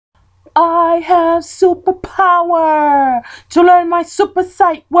I have superpower to learn my super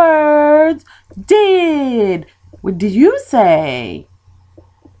sight words. Did. What do you say?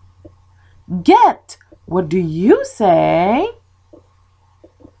 Get. What do you say?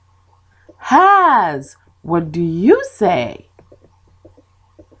 Has. What do you say?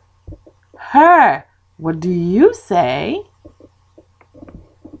 Her. What do you say?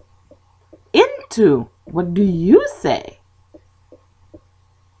 Into. What do you say?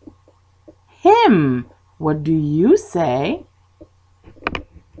 Him. What do you say?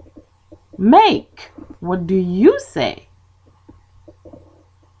 Make. What do you say?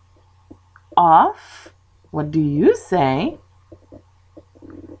 Off. What do you say?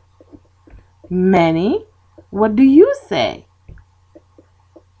 Many. What do you say?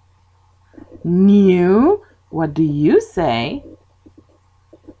 New. What do you say?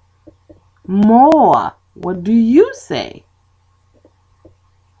 More. What do you say?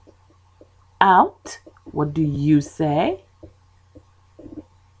 Out. What do you say?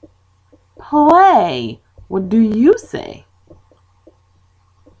 Play. What do you say?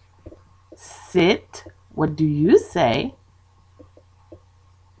 Sit. What do you say?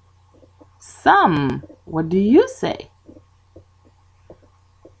 Some. What do you say?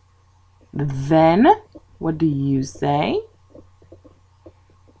 Then. What do you say?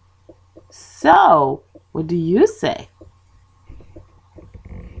 So. What do you say?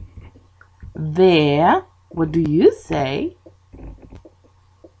 There. What do you say?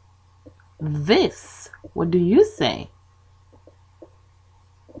 This. What do you say?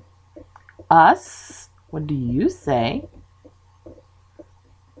 Us. What do you say?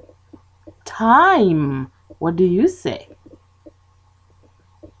 Time. What do you say?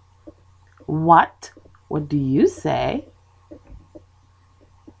 What. What do you say?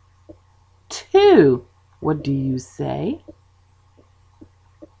 To. What do you say?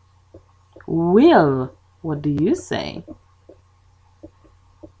 Will. What do you say?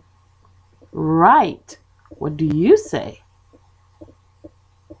 Right. What do you say?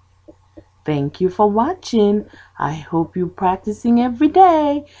 Thank you for watching. I hope you're practicing every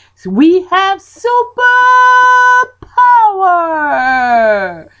day. So we have super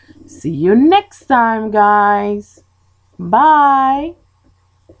power. See you next time, guys. Bye.